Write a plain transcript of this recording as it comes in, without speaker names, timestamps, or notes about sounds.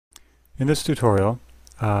In this tutorial,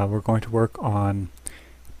 we're going to work on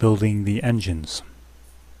building the engines.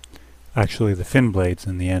 Actually, the fin blades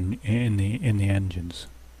in the engines.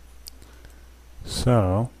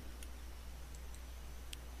 So,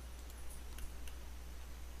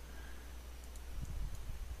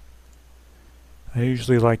 I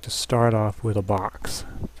usually like to start off with a box.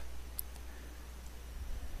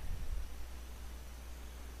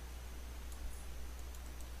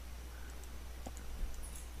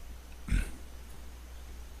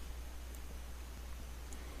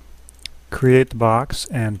 Create the box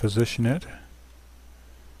and position it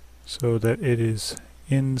so that it is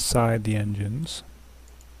inside the engines,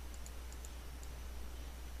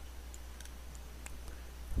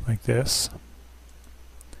 like this.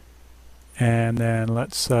 And then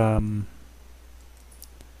let's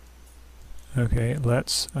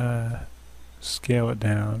scale it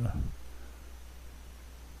down.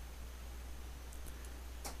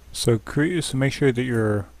 So make sure that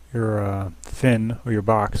your fin or your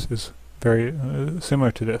box is very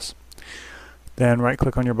similar to this. Then right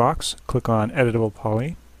click on your box, click on editable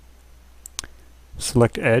poly,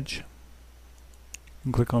 select edge,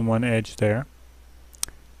 and click on one edge there.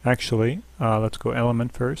 Actually, let's go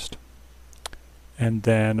element first, and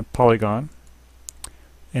then polygon,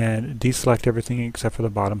 and deselect everything except for the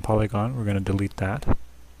bottom polygon. We're going to delete that.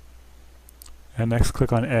 And next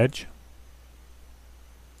click on edge.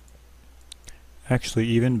 Actually,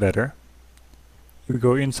 even better, we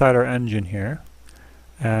go inside our engine here,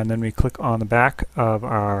 and then we click on the back of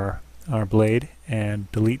our blade and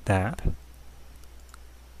delete that.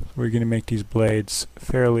 So we're going to make these blades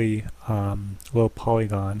fairly low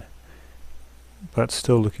polygon, but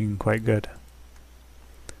still looking quite good.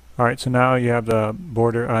 Alright, so now you have the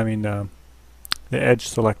border, the edge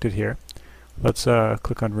selected here. Let's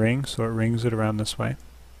click on ring, so it rings it around this way.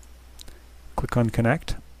 Click on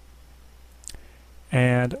connect.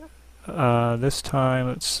 And this time,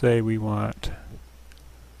 let's say we want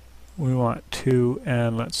 2,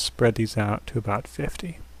 and let's spread these out to about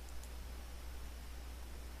 50.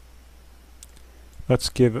 Let's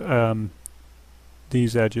give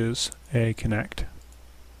these edges a connect,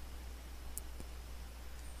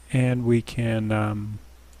 and we can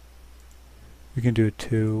do a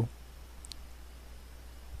 2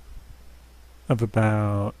 of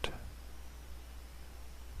about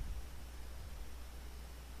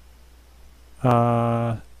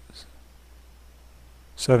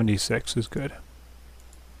 76 is good.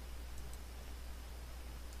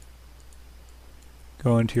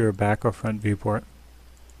 Go into your back or front viewport,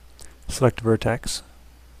 select vertex,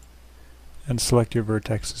 and select your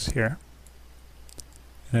vertexes here,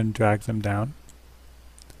 and then drag them down,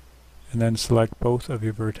 and then select both of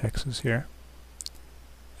your vertexes here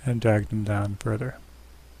and drag them down further.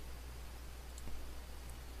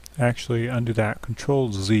 Actually, undo that.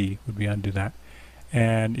 Control Z would be undo that,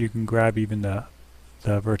 and you can grab even the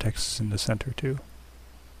vertexes in the center too.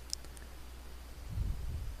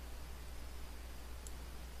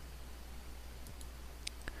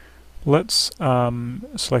 Let's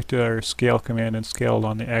select our scale command and scale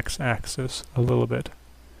along the x-axis a little bit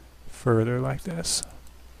further, like this.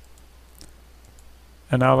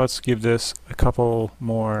 And now let's give this a couple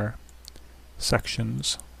more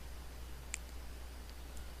sections.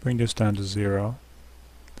 Bring this down to 0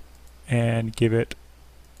 and give it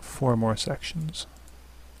 4 more sections.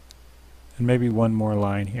 And maybe one more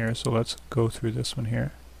line here, so let's go through this one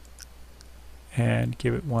here and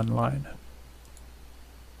give it 1 line.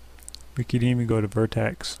 We could even go to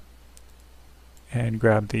vertex and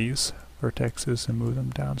grab these vertexes and move them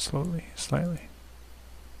down slightly.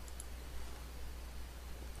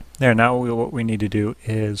 There, now what we need to do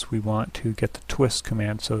is we want to get the twist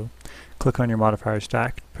command, so click on your modifier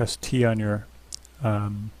stack, press T on your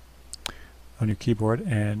keyboard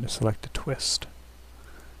and select a twist.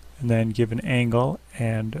 And then give an angle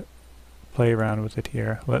and play around with it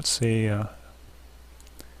here. Let's see,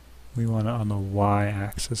 we want it on the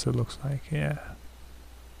y-axis, it looks like, yeah.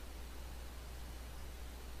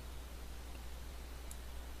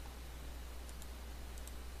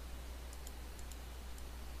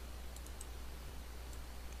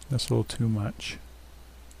 That's a little too much.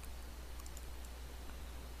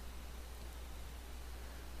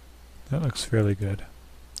 That looks fairly good.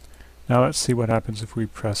 Now let's see what happens if we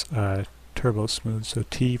press turbo smooth, so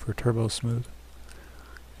T for turbo smooth.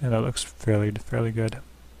 And that looks fairly good.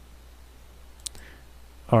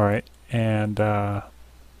 Alright, and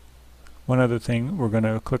one other thing, we're going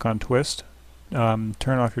to click on twist, turn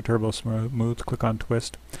off your turbo smooth, click on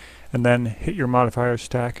twist, and then hit your modifier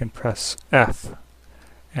stack and press F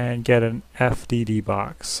and get an FFD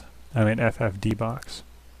box.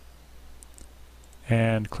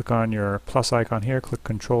 and click on your plus icon here, click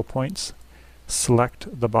control points, select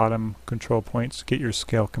the bottom control points, get your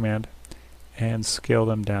scale command, and scale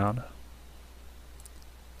them down.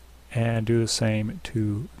 And do the same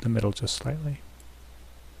to the middle just slightly.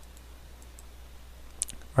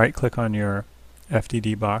 Right click on your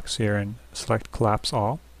FDD box here and select collapse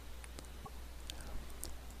all.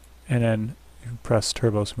 And then you press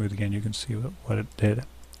turbo smooth again, you can see what it did.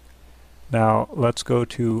 Now let's go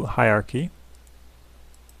to hierarchy.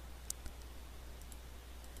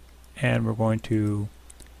 And we're going to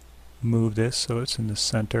move this so it's in the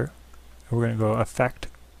center. We're going to go effect,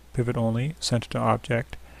 pivot only, center to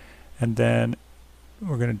object. And then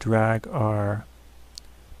we're going to drag our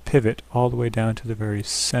pivot all the way down to the very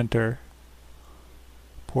center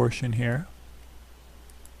portion here.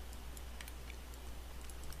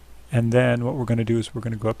 And then what we're going to do is we're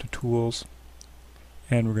going to go up to Tools,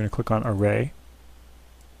 and we're going to click on Array.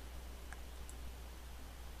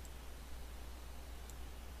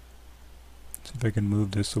 See if I can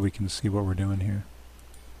move this so we can see what we're doing here.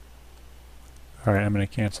 Alright, I'm going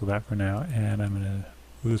to cancel that for now, and I'm going to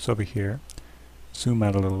move this over here, zoom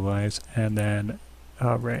out a little ways, and then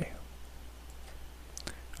Array.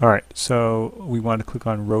 Alright, so we want to click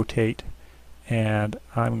on Rotate, and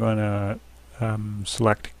I'm going to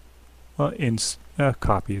select, well,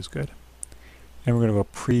 copy is good. And we're going to go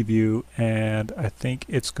Preview, and I think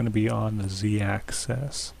it's going to be on the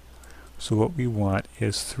Z-axis. So what we want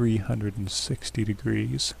is 360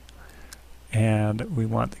 degrees, and we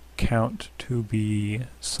want the count to be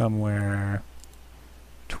somewhere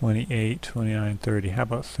 28, 29, 30. How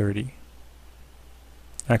about 30?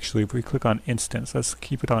 Actually, if we click on instance, let's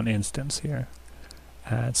keep it on instance here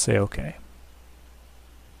and say OK.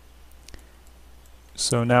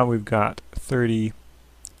 So now we've got 30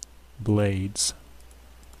 blades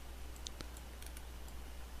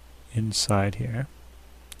inside here,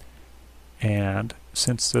 and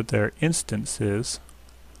since that they're instances,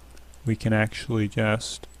 we can actually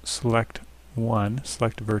just select one,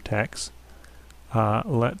 select a vertex.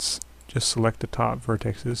 Let's just select the top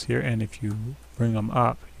vertexes here, and if you bring them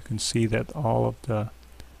up, you can see that all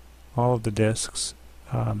of the disks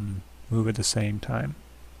move at the same time,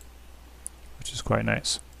 which is quite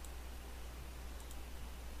nice.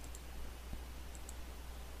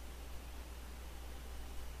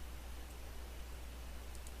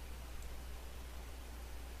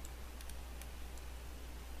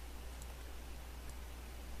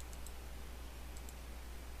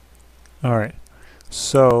 Alright,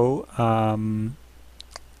 so I'm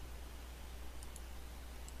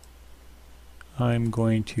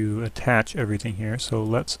going to attach everything here. So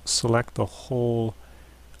let's select the whole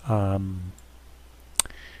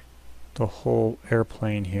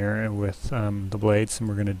airplane here with the blades, and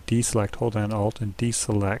we're going to deselect, hold down Alt and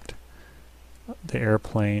deselect the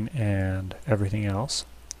airplane and everything else.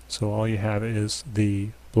 So all you have is the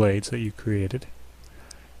blades that you created.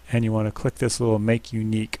 And you want to click this little Make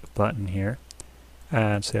Unique button here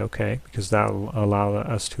and say OK, because that will allow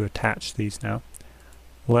us to attach these now.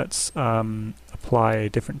 Let's apply a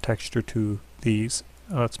different texture to these.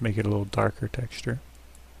 Let's make it a little darker texture.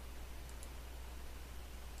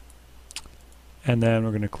 And then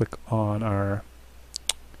we're going to click on our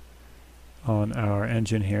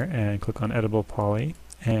engine here and click on Editable Poly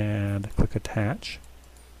and click Attach.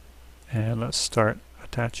 And let's start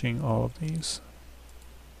attaching all of these.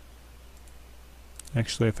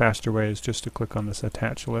 Actually, a faster way is just to click on this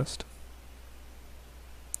Attach list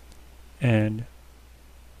and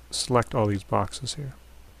select all these boxes here.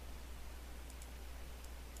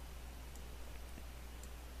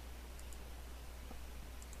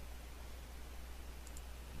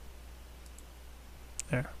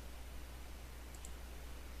 There.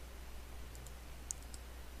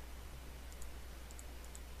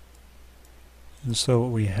 And so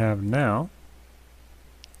what we have now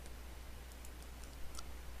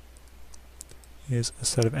is a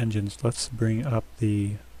set of engines. Let's bring up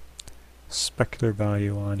the specular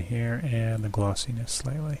value on here and the glossiness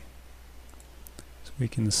slightly so we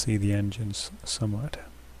can see the engines somewhat.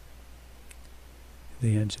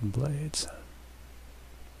 The engine blades.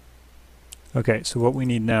 Okay, so what we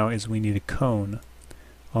need now is we need a cone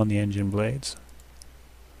on the engine blades.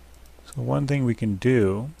 So one thing we can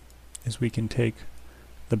do is we can take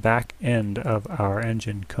the back end of our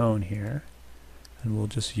engine cone here, and we'll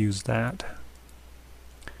just use that.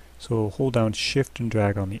 So we'll hold down Shift and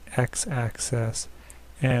drag on the X-axis,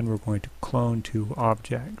 and we're going to clone to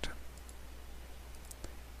object.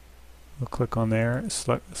 We'll click on there,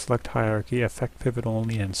 select hierarchy, effect pivot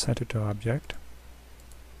only, and center to object.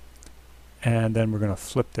 And then we're going to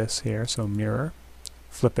flip this here, so mirror,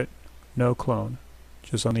 flip it, no clone,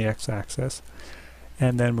 just on the x-axis.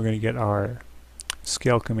 And then we're going to get our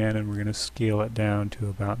scale command and we're going to scale it down to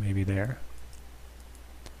about maybe there.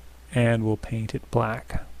 And we'll paint it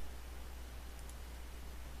black.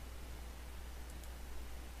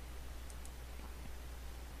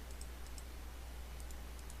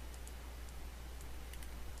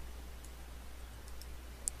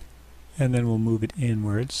 And then we'll move it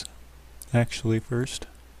inwards, actually first.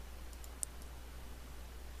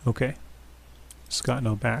 Okay, it's got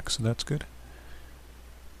no back, so that's good.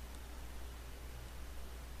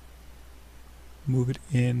 Move it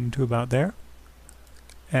in to about there,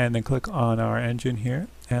 and then click on our engine here,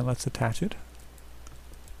 and let's attach it.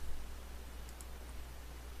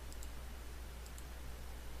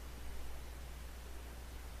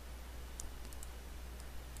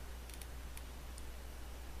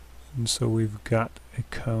 And so we've got a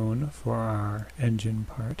cone for our engine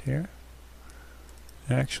part here.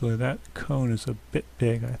 Actually, that cone is a bit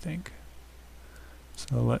big, I think.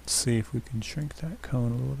 So let's see if we can shrink that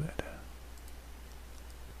cone a little bit.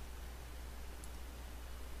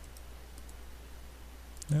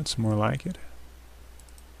 That's more like it.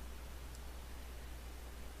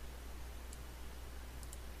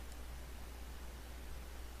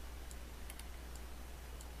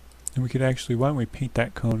 And we could actually, why don't we paint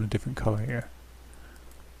that cone a different color here?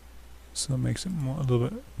 So it makes it a little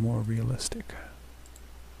bit more realistic.